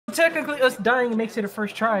Technically, us dying makes it a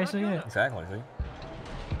first try, so yeah. Exactly, see?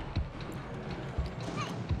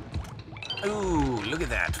 Ooh, look at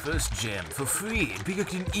that. First gem for free. Peacock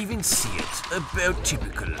didn't even see it. About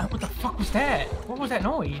typical. What the fuck was that? What was that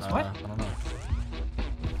noise? What? I don't know.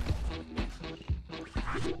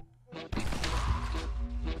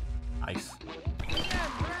 Ice.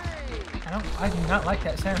 I do not like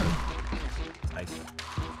that sound. Ice.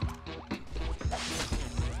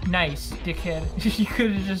 Nice, dickhead. You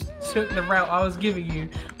could have just took the route I was giving you,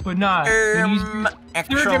 but not.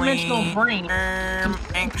 Actually, third-dimensional brain.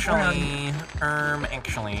 Actually.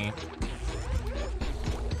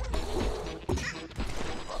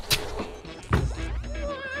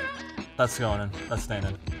 That's going in. That's staying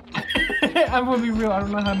in. I'm gonna be real. I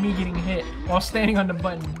don't know how me getting hit while standing on the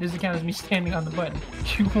button doesn't count as me standing on the button.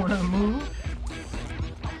 You wanna move?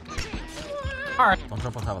 All right. Don't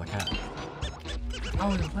jump on top of the cat. I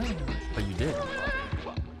wasn't playing. But you did.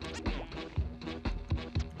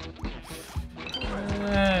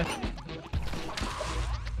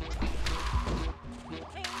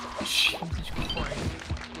 Jesus Christ.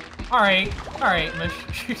 Alright,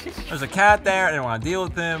 There's a cat there, I didn't want to deal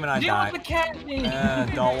with him, and I deal died. With the cat,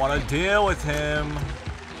 Don't want to deal with him.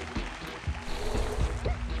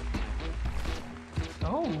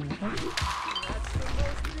 Oh.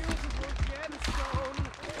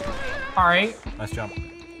 Alright. Nice jump.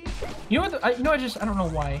 You know what? I don't know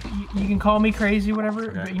why. You can call me crazy,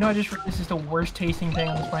 whatever. Okay. But you know, this is the worst tasting thing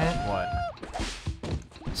on this planet. What?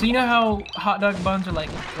 So you know how hot dog buns are like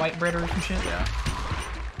white bread or some shit? Yeah.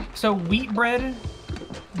 So wheat bread,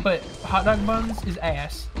 but hot dog buns is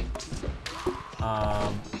ass.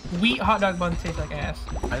 Wheat hot dog buns taste like ass.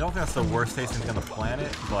 I don't think that's the worst tasting thing on the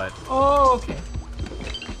planet, but. Oh, okay.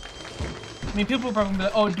 I mean, people probably be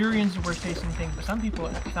like, oh, durian's the worst tasting thing, but some people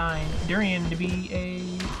find durian to be a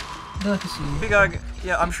delicacy. Peacock,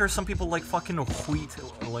 yeah, I'm sure some people like fucking wheat,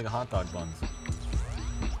 like hot dog buns.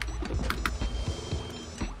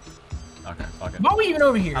 Okay, fuck it. Why are we even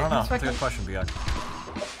over here? I don't know. That's a good question, Peacock.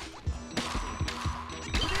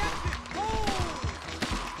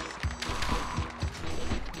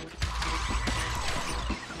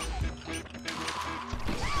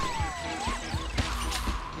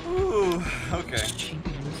 Ooh, okay.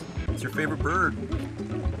 What's your favorite bird?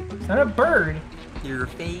 It's not a bird. Your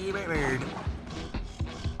favorite bird.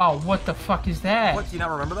 Oh, what the fuck is that? What, do you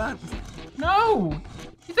not remember that? No!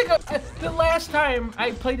 You think the last time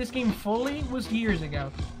I played this game fully was years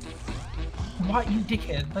ago. Why, you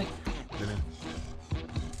dickhead? Like,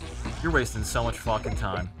 you're wasting so much fucking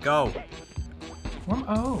time. Go.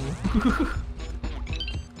 Oh. I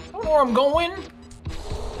don't know where I'm going.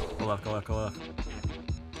 Go left, go left, go left.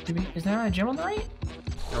 Is there not a gym on the right?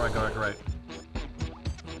 Go right, go right, go right.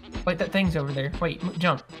 Wait, that thing's over there. Wait,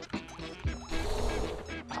 jump.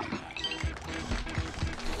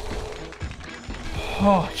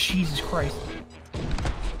 Oh, Jesus Christ.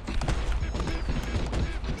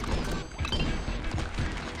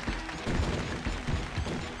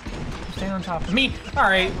 Stay on top of me.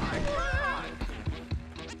 Alright.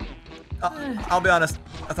 I'll be honest.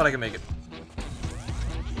 I thought I could make it.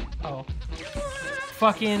 Oh.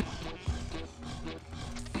 Fucking.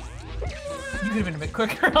 You could have been a bit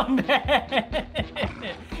quicker on that.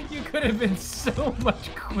 You could have been so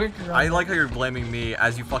much quicker on I like how you're blaming me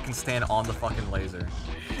as you fucking stand on the fucking laser.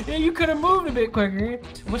 Yeah, you could have moved a bit quicker.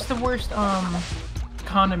 What's the worst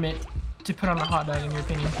condiment to put on a hot dog in your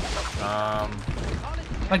opinion?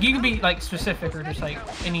 Like you can be like specific or just like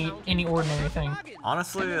any ordinary thing.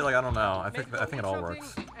 Honestly, like I don't know. I think it all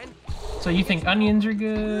works. So you think onions are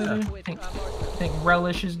good? Yeah. Think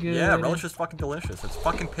relish is good? Yeah, relish is fucking delicious. It's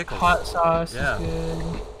fucking pickles. Hot sauce is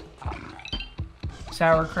good.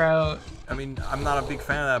 Sauerkraut. I mean, I'm not a big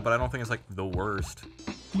fan of that, but I don't think it's like the worst.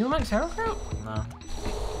 You don't like sauerkraut? No.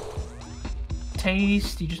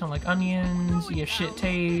 Taste? You just don't like onions? You have shit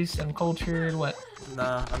taste, uncultured, what?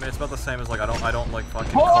 Nah, I mean it's about the same as like I don't like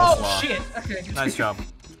fucking coleslaw. coleslaw. Shit! Okay. Nice job.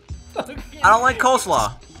 Okay. I don't like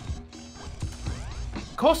coleslaw.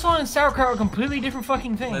 Coleslaw and sauerkraut are completely different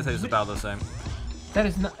fucking things. They taste about the same. That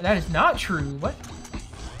is not true. What?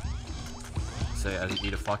 Say as you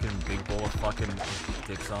eat a fucking big bowl of fucking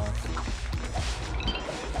dick sauce.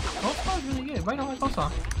 Coleslaw is really good. Why don't I like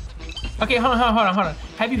coleslaw? Okay, hold on.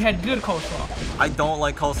 Have you had good coleslaw? I don't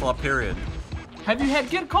like coleslaw, period. Have you had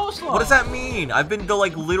good coleslaw? What does that mean? I've been to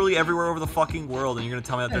like literally everywhere over the fucking world, and you're gonna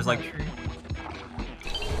tell me that there's like.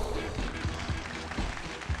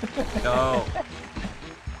 No.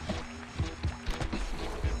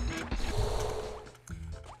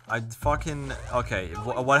 I fucking okay.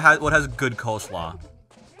 What has good coleslaw?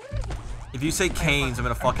 If you say Canes, I'm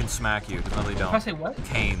gonna fucking smack you. Because no, they don't. If I say what?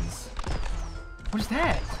 Canes. What is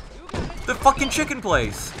that? The fucking chicken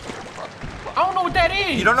place. I don't know what that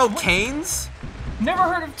is. You don't know Canes? Never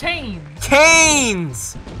heard of Canes.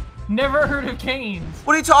 Canes! Never heard of Canes.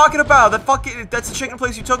 What are you talking about? That's the chicken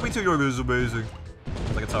place you took me to. You're like, this is amazing. I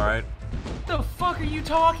was like, it's alright. What the fuck are you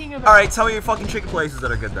talking about? Alright, tell me your fucking chicken places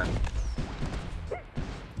that are good then.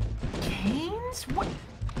 Canes? What?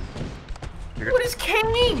 What is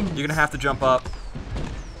Canes? You're gonna have to jump up.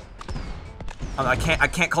 I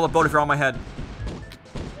can't call a boat if you're on my head.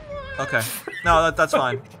 Okay. No, that's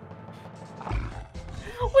fine.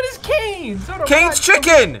 What is Canes? Canes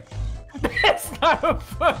Chicken! That's not a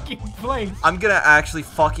fucking place. I'm gonna actually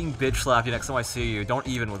fucking bitch slap you next time I see you. Don't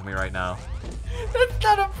even with me right now. That's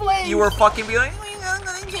not a place. You were fucking be like, we gotta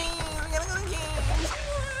go to Canes, we gotta go to Canes.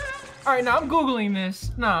 Alright, now I'm Googling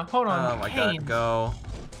this. Nah, hold on. Oh my Canes. god, go.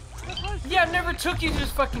 Yeah, I never took you to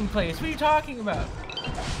this fucking place. What are you talking about?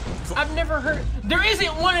 I've never heard. There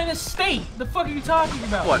isn't one in the state. The fuck are you talking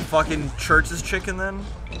about? What, fucking Church's Chicken then?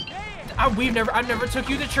 I never took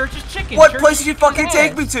you to Church's Chicken. What place did you fucking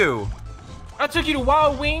take me to? I took you to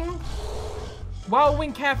Wild Wing. Wild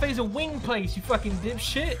Wing Cafe's a wing place, you fucking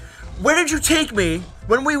dipshit. Where did you take me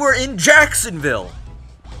when we were in Jacksonville?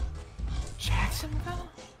 Jacksonville?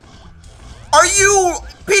 Are you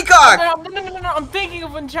Peacock? No, I'm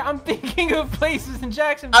thinking of places in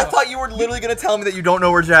Jacksonville. I thought you were literally gonna tell me that you don't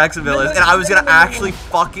know where Jacksonville is, and I was gonna actually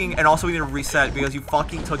fucking, and also we need to reset because you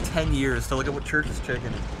fucking took 10 years to look at what Church's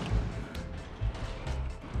Chicken.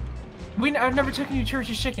 I've never taken you to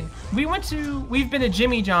Church's Chicken. We've been to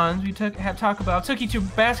Jimmy John's. I took you to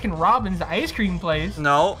Baskin Robbins, the ice cream place.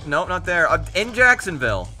 No, not there. In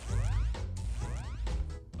Jacksonville.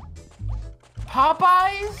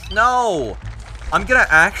 Popeyes? No. I'm gonna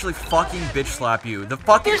actually fucking bitch slap you. The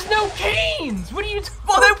fucking. There's no Canes. What are you?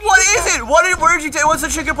 Well, then what is it? Where did you take? What's the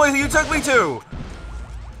chicken place that you took me to?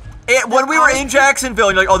 When we were in Jacksonville,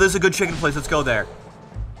 and you're like, oh, this is a good chicken place. Let's go there.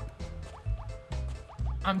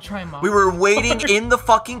 I'm trying my. We were waiting in the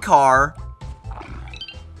fucking car.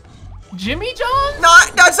 Jimmy John's?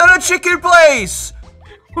 That's not a chicken place.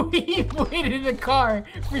 We waited in the car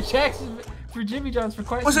for Jimmy John's for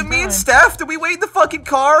quite some time. Was it me and Steph? Did we wait in the fucking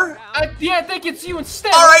car? Yeah, I think it's you and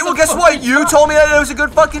Steph. All right, well, guess what? You told me that it was a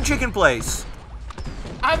good fucking chicken place.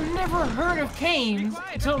 I've never heard of Canes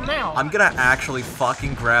until now. I'm gonna actually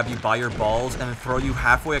fucking grab you by your balls and throw you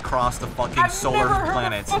halfway across the fucking solar planet. I've never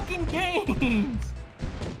heard of fucking Canes.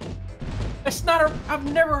 It's not a. I've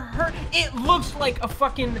never heard. It looks like a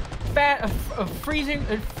fucking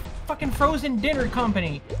fucking frozen dinner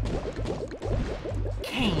company.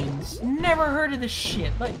 Canes. Never heard of this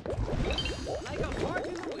shit. Like.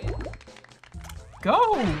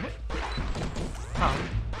 Go. Oh.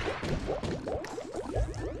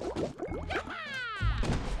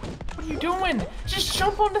 What are you doing? Just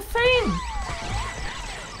jump on the thing.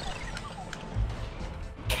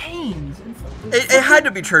 Canes. It had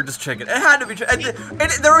to be Church's Chicken. It had to be.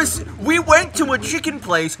 We went to a chicken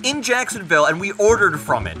place in Jacksonville and we ordered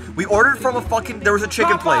from it. We ordered from a fucking. There was a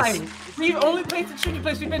chicken place. The only place, the chicken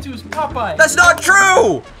place we've been to is Popeye. That's not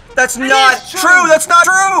true. That's not true. That's not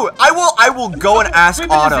true. I will go and ask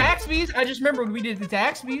Autumn. We did the Zaxby's. I just remember when we did the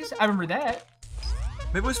Zaxby's. I remember that.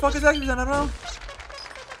 Maybe it was fucking Zaxby's. I don't know.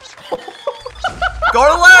 Go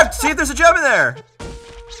to the left. See if there's a gem in there.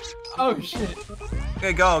 Oh shit.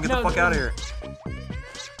 Okay, go. Get the fuck out of here.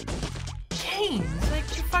 Canes, like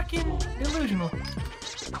you're fucking delusional. I'm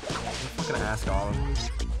fucking ask Autumn.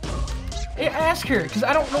 Hey, ask her, because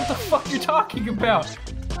I don't know what the fuck you're talking about.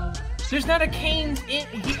 There's not a Canes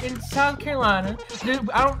in South Carolina.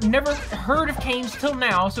 I never heard of Canes till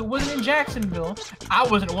now, so it wasn't in Jacksonville. I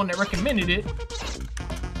wasn't the one that recommended it.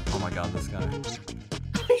 Oh my god, this guy.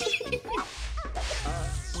 Hey,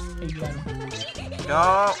 you got him.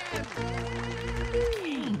 Go.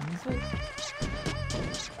 Canes, like...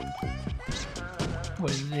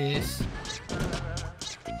 What is this?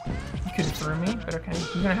 You couldn't throw me, but okay.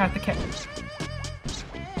 You're gonna have to catch.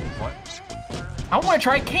 What? I want to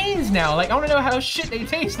try Canes now. Like, I want to know how shit they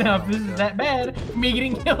taste now. If this is that bad, me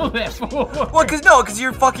getting killed that for. Well,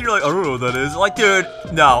 you're like, I don't know what that is. Like, dude,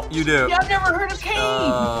 no, you do. Yeah, I've never heard of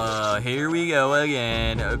Canes. Here we go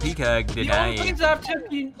again. Peacock did The only place I've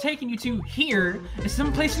taken you to here is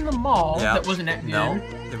some place in the mall that wasn't that good. No,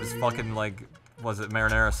 it was fucking like, was it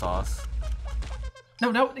marinara sauce?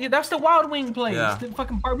 No, that's the Wild Wing place. Yeah. The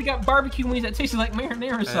fucking we got barbecue wings that tasted like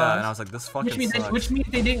marinara sauce. Yeah, and I was like, this fucking sucks. Which means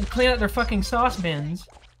they didn't clean out their fucking sauce bins.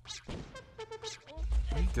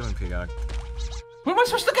 What are you doing, Peacock? Where am I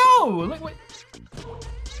supposed to go? Look, what?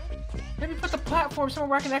 Maybe put the platform somewhere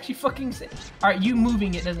where I can actually fucking say. All right, you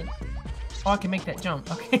moving it doesn't. Oh, I can make that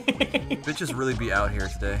jump. Okay. Bitches really be out here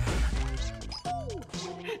today.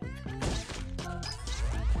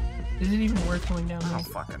 Is it even worth going down I there? don't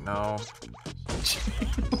fucking know.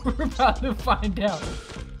 We're about to find out.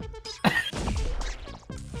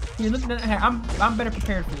 You're looking at. I'm better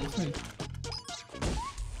prepared for this. Look.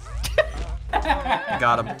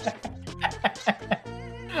 Got him.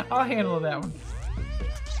 I'll handle that one.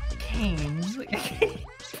 Canes. Like,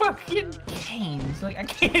 fucking canes. Like, I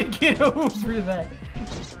can't get over that.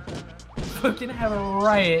 Fucking have a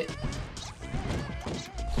riot.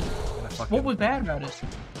 What was bad about it?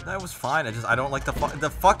 That was fine. I don't like the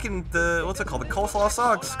fucking what's it called? The coleslaw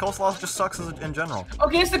sucks. Coleslaw just sucks in general.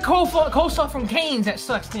 Okay, it's the coleslaw from Cane's that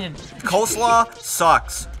sucks then. Coleslaw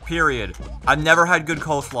sucks. Period. I've never had good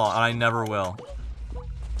coleslaw, and I never will.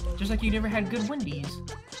 Just like you never had good Wendy's.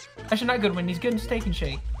 Actually, not good Wendy's. Good Steak and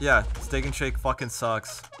Shake. Yeah, Steak and Shake fucking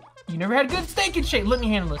sucks. You never had good Steak and Shake. Let me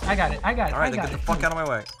handle this. I got it. I got it. All right, I then got get it. the fuck out of my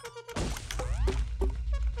way.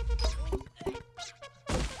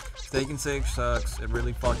 Steak and Shake sucks. It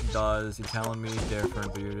really fucking does. You're telling me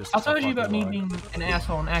different, but you're just. I told you about me being an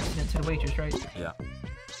asshole on accident to the waitress, right? Yeah.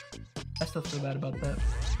 I still feel bad about that.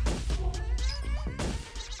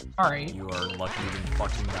 Alright. You are lucky you didn't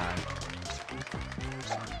fucking die.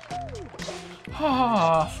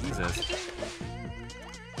 Ah. Jesus.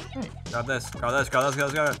 Right. Grab this. Grab this. Grab this. Grab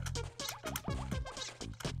this. Grab it.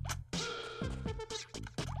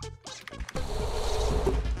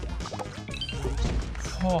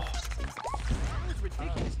 Oh. It's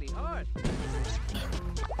ridiculously hard.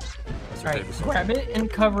 Alright, grab it and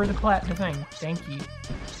cover the thing. Thank you.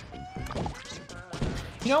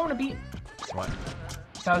 You know I want to beat What?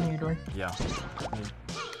 1,000 Year Door. Yeah.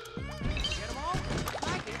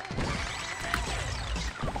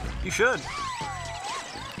 You should.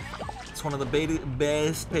 It's one of the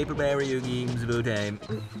best paper Mario games of all time.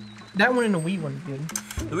 That one and the Wii one's good.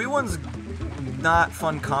 The Wii one's not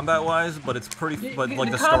fun combat-wise, but it's pretty. But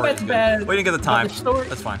like the story combat's is good. bad, We didn't get the time. but the story-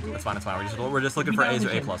 That's fine. That's fine. That's fine. We're just looking for A's or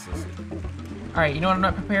A pluses. Alright, you know what I'm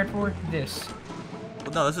not prepared for? This.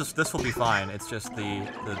 But no, this will be fine. It's just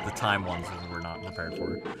the time ones that we're not prepared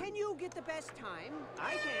for. Can you get the best time?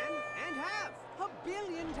 I can, and have, 1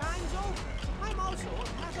 billion times over. I'm also a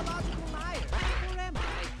pathological liar. Or am I?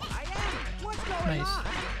 I am. What's going Nice. on?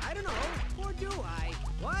 I don't know. Or do I?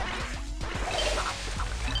 What?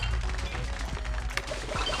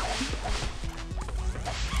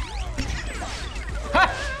 Ha!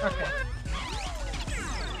 Okay.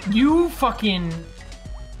 You fucking...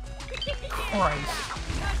 Christ.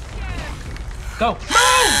 Go.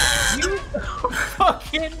 No! You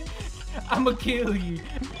fucking... I'ma kill you.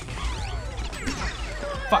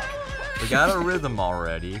 Fuck. We got a rhythm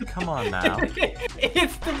already. Come on now.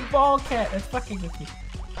 It's the ball cat that's fucking with me.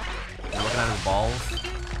 You're looking at his balls.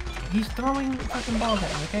 He's throwing fucking balls at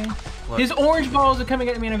me, okay? Look. His orange balls are coming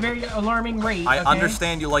at me at a very alarming rate, I okay?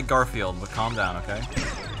 understand you like Garfield, but calm down, okay?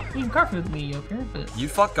 You can Garfield mediocre, but... You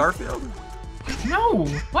fuck Garfield? No!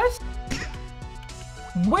 What?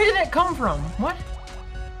 Where did that come from? What?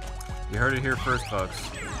 You heard it here first, folks.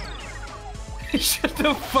 Shut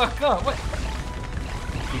the fuck up. What?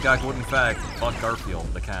 Peacock would in fact fuck Garfield,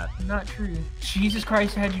 the cat. Not true. Jesus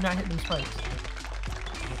Christ, how'd you not hit them spikes?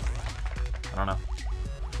 I don't know.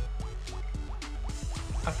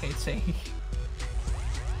 Okay, say.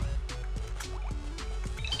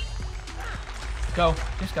 Go.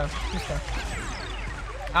 Just go. Just go.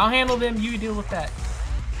 I'll handle them. You deal with that.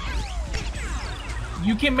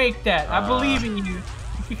 You can make that. I believe in you.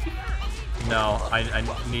 No, I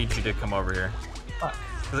need you to come over here. Fuck.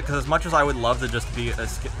 Because as much as I would love to just be a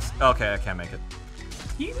okay, I can't make it.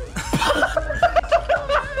 You...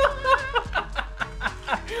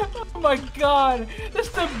 Oh my god. That's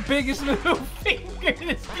the biggest middle finger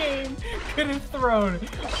this game could have thrown.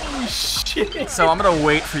 Holy shit. So I'm gonna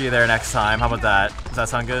wait for you there next time. How about that? Does that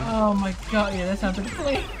sound good? Oh my god, yeah, that sounds like a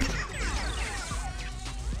plan.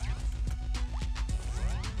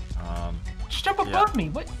 Just jump above me.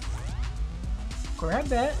 What? Grab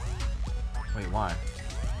that. Wait, why?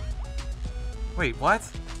 Wait, what?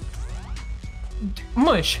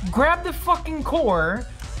 Mush, grab the fucking core.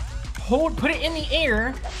 Put it in the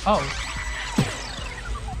air. Oh.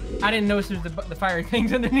 I didn't notice there's the fire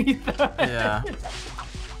things underneath. Yeah.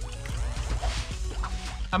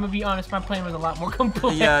 I'm gonna be honest, my plan was a lot more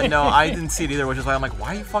complex. Yeah, no, I didn't see it either, which is why I'm like,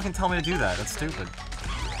 why are you fucking telling me to do that? That's stupid.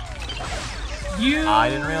 I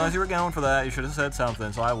didn't realize you were going for that. You should have said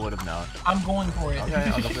something, so I would have known. I'm going for it. Okay,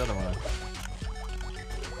 I'll go for the other one.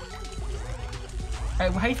 Alright,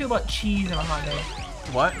 well, how do you feel about cheese on a hot dog?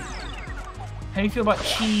 What? How do you feel about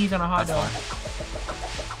cheese on a hot That's dog?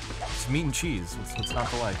 fine. It's meat and cheese. What's not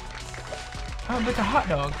to like? Oh, but it's a hot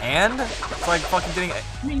dog. And it's like fucking getting. I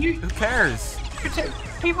mean, Who cares?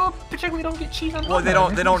 People particularly don't get cheese on hot dogs. Well,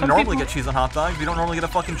 they don't Some normally people- get cheese on hot dogs. We don't normally get a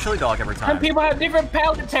fucking chili dog every time. Some people have different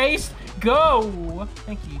palate tastes. Go.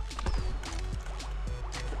 Thank you.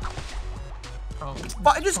 Oh.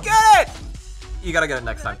 But just get it! You gotta get it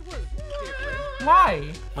next time. Why?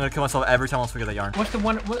 I'm gonna kill myself every time else we get that yarn. What's the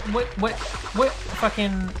one? What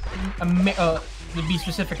fucking to be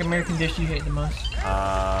specific, American dish you hate the most?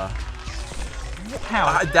 How?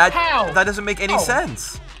 How? That doesn't make any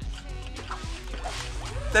sense.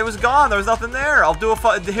 That was gone. There was nothing there. I'll do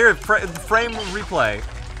a here frame replay.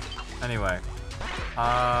 Anyway,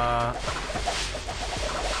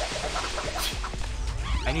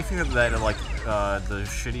 anything that like the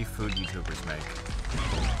shitty food YouTubers make.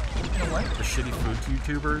 What? The shitty food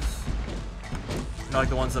YouTubers. You know, like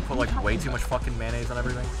the ones that put like way too much fucking mayonnaise on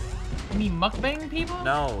everything. You mean mukbang people?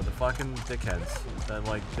 No, the fucking dickheads. That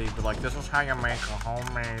like they be like, this is how you make a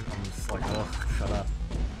homemade. I'm just like, ugh, shut up.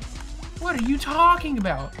 What are you talking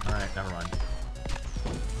about? All right, never mind.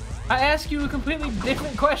 I asked you a completely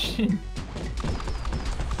different question.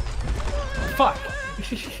 Fuck.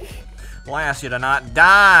 Well, I asked you to not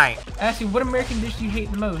die. I asked you what American dish do you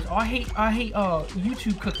hate the most? Oh, I hate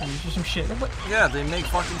YouTube cookies or some shit. What? Yeah, they make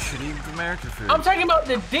fucking shitty American food. I'm talking about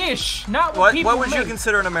the dish, not what people What would you make.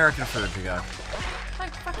 consider an American food, Peacock?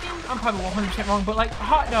 Like fucking, I'm probably 100% wrong, but like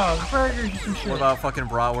hot dogs, burgers, or some shit. What about fucking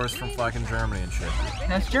bratwurst from fucking Germany and shit?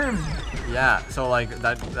 That's German. Yeah, so like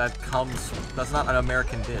that's not an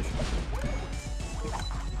American dish.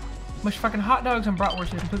 Much fucking hot dogs and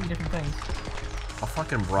bratwurst are completely different things. I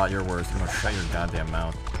fucking brought your worst. I'm gonna shut your goddamn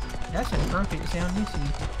mouth. That's inappropriate to sound Nisi.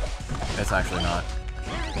 It's actually not.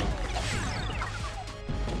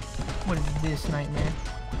 What is this nightmare?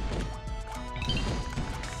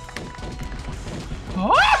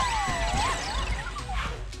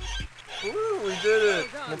 Ooh, we did it.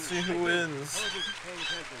 Let's see who wins.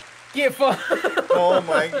 Get fucked. Oh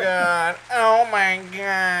my god. Oh my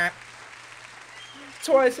god.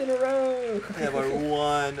 Twice in a row. Yeah, by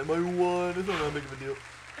one. By one. It's not that big of a deal.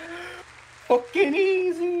 Fucking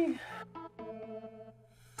easy.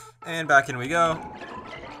 And back in we go.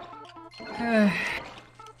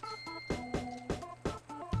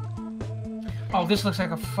 Oh, this looks like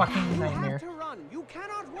a fucking nightmare. To run. You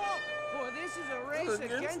cannot walk, for this is a race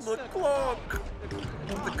Against the clock.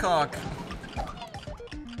 The cock.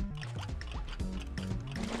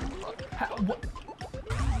 What?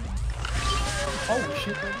 Oh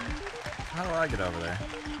shit. How do I get over there?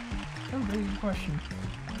 That's a really good question.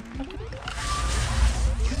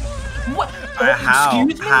 What? How?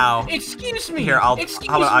 Excuse me? How? Excuse me. Here, how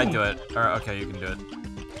about I me. do it? Or okay, you can do it.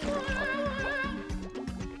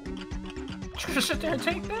 Just sit there and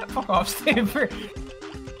take that. Fuck off, Stanford.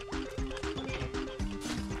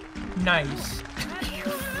 Nice.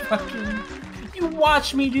 You fucking. You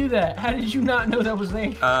watched me do that. How did you not know that was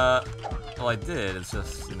there? Well, I did. It's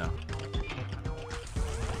just, you know.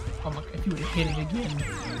 Oh my god, if you would have hit it again.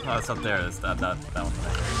 Oh, it's up there. It's that one.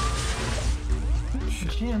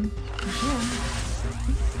 Jim.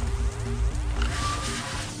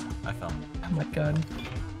 I fell. Oh my god.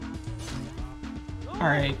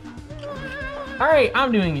 Alright. Alright,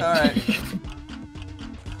 I'm doing it. Alright.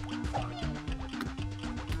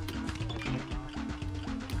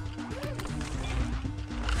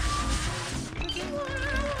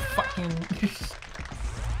 Fucking.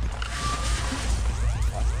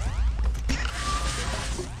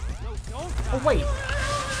 Oh, wait.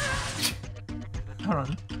 Hold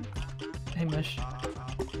on. Hey, Mush.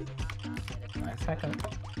 Nice. Back up.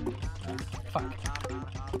 Nice. Fuck.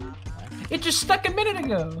 Nice. It just stuck a minute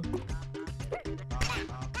ago.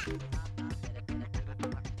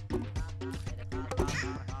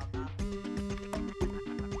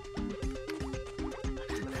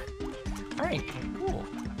 Alright, cool.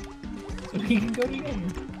 So we can go together.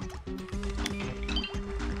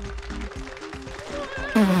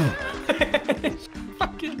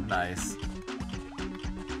 Fucking. Nice.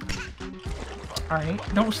 Alright,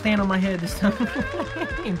 don't stand on my head this time.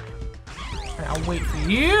 Alright, I'll wait for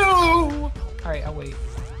you! Alright, I'll wait.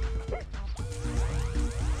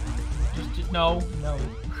 Just, no.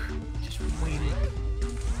 Just wait it.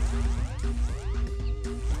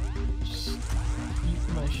 Just eat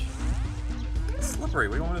mush. It's slippery.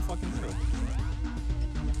 What do you want me to fucking do?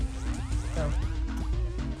 Go.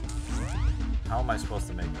 How am I supposed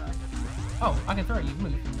to make that? Oh, I can throw it. You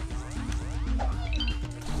move.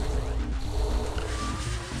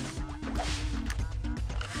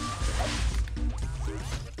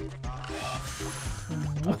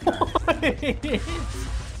 What?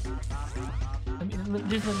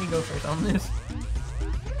 Just let me go first on this.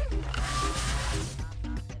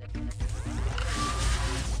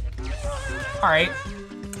 Alright.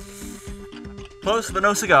 Close but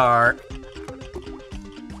no cigar.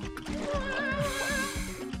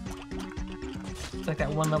 It's like that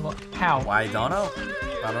one level. How? Why, I don't know.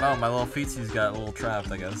 I don't know. My little feetsies got a little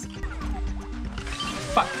trapped, I guess.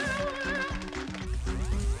 Fuck.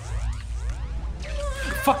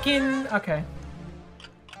 Fucking. Okay.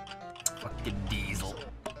 Fucking diesel.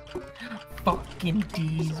 Fucking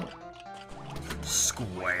diesel.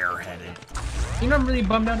 Square-headed. You know what I'm really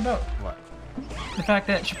bummed out about? What? The fact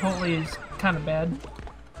that Chipotle is kind of bad.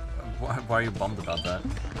 Why are you bummed about that?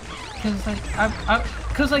 Cause like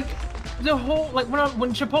cause like the whole like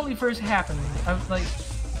when Chipotle first happened, I was like,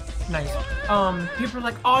 nice. People are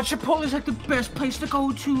like, oh, Chipotle's like the best place to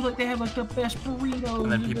go to. Like they have like the best burritos.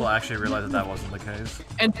 And then people actually realized that that wasn't the case.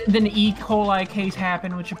 And then the E. coli case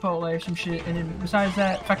happened with Chipotle or some shit. And then besides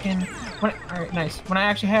that, fucking alright, nice. When I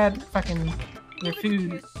actually had fucking their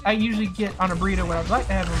food, I usually get on a burrito what I'd like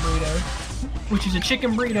to have in a burrito, which is a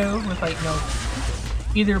chicken burrito with like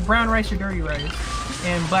either brown rice or dirty rice,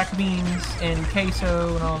 and black beans and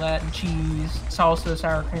queso and all that, and cheese, salsa,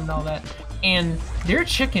 sour cream, and all that. And their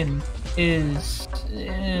chicken is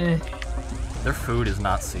their food is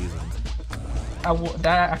not seasoned.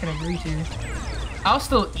 That I can agree to. I'll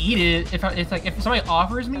still eat it if somebody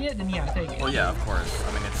offers me it, then yeah, I take it. Well, yeah, of course.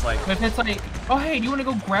 I mean, it's like. But if it's like, oh hey, do you want to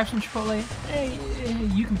go grab some Chipotle? Hey,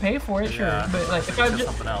 you can pay for it, sure. Yeah, But like, if I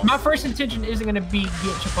just, my first intention isn't gonna be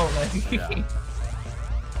get Chipotle. Yeah.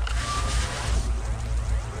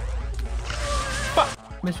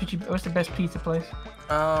 Fuck. Miss Richie, what's the best pizza place?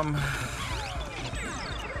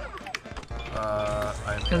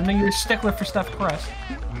 Because maybe you're a stickler for stuffed crust.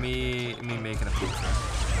 Me making a pizza.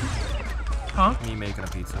 Huh? Me making a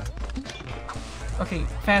pizza. Okay,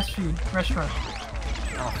 fast food restaurant.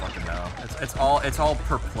 I don't fucking know. It's all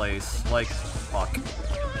per place. Like, fuck.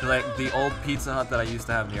 Like the old Pizza Hut that I used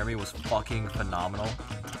to have near me was fucking phenomenal.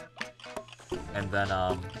 And then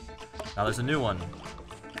now there's a new one,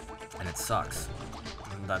 and it sucks.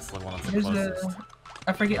 And that's the one that's the closest.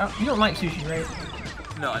 I forget. You don't like sushi, right?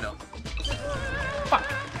 No, I don't. Fuck.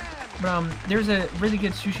 But there's a really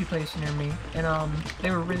good sushi place near me, and they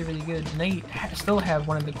were really, really good. And they still have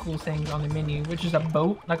one of the cool things on the menu, which is a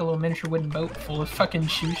boat, like a little miniature wooden boat full of fucking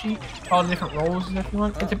sushi, all the different rolls if you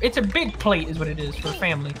want. It's a big plate, is what it is for a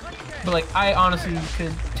family. But like, I honestly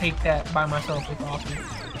could take that by myself if offered.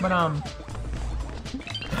 But I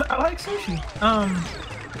like sushi.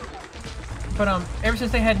 But ever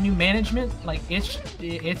since they had new management, like it's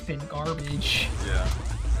been garbage. Yeah.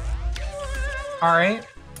 All right.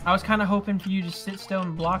 I was kind of hoping for you to sit still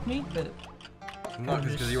and block me, but... No,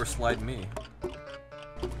 because you were sliding me.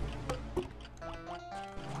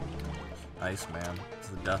 Nice, man. It's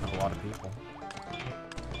the death of a lot of people.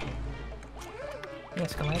 Yeah,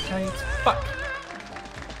 stalactites. Fuck!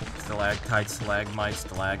 Stalactites, stalagmites,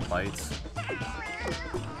 stalagmites.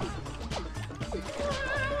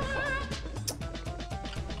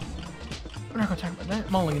 We're not gonna talk about that.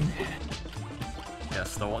 Mulligan.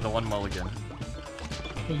 Yes, the one mulligan.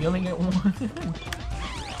 You only get one.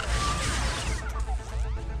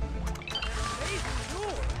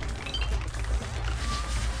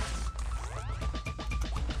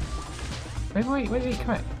 wait, come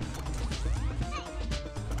on.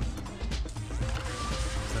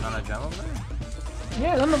 Is it on a gem over there?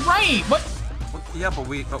 Yeah, it's on the right! What? Yeah, but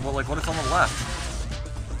like, what is on the left?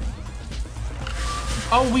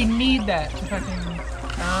 Oh, we need that to fucking...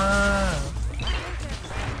 Ah.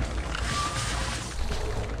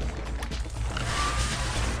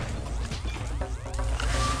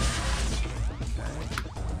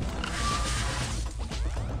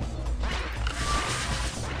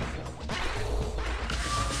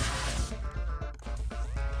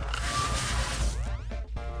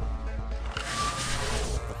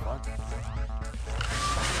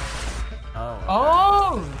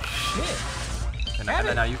 Oh, shit. And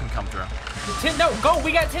then now you can come through. No, go.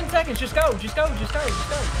 We got 10 seconds. Just go. Just go. Just go. Just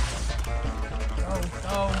go.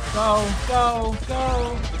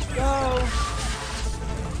 Go.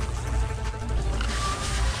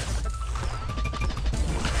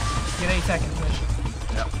 Get 8 seconds, Mitch.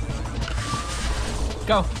 Yep.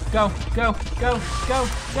 Go.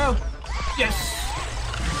 Yes.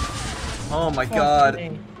 Oh my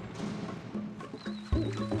god.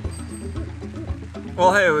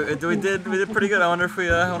 Well, hey, we did pretty good. I wonder if we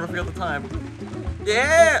got the time.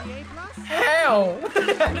 Yeah. How?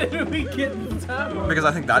 How did we get the time? Because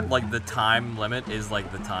I think that like the time limit is like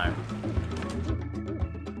the time.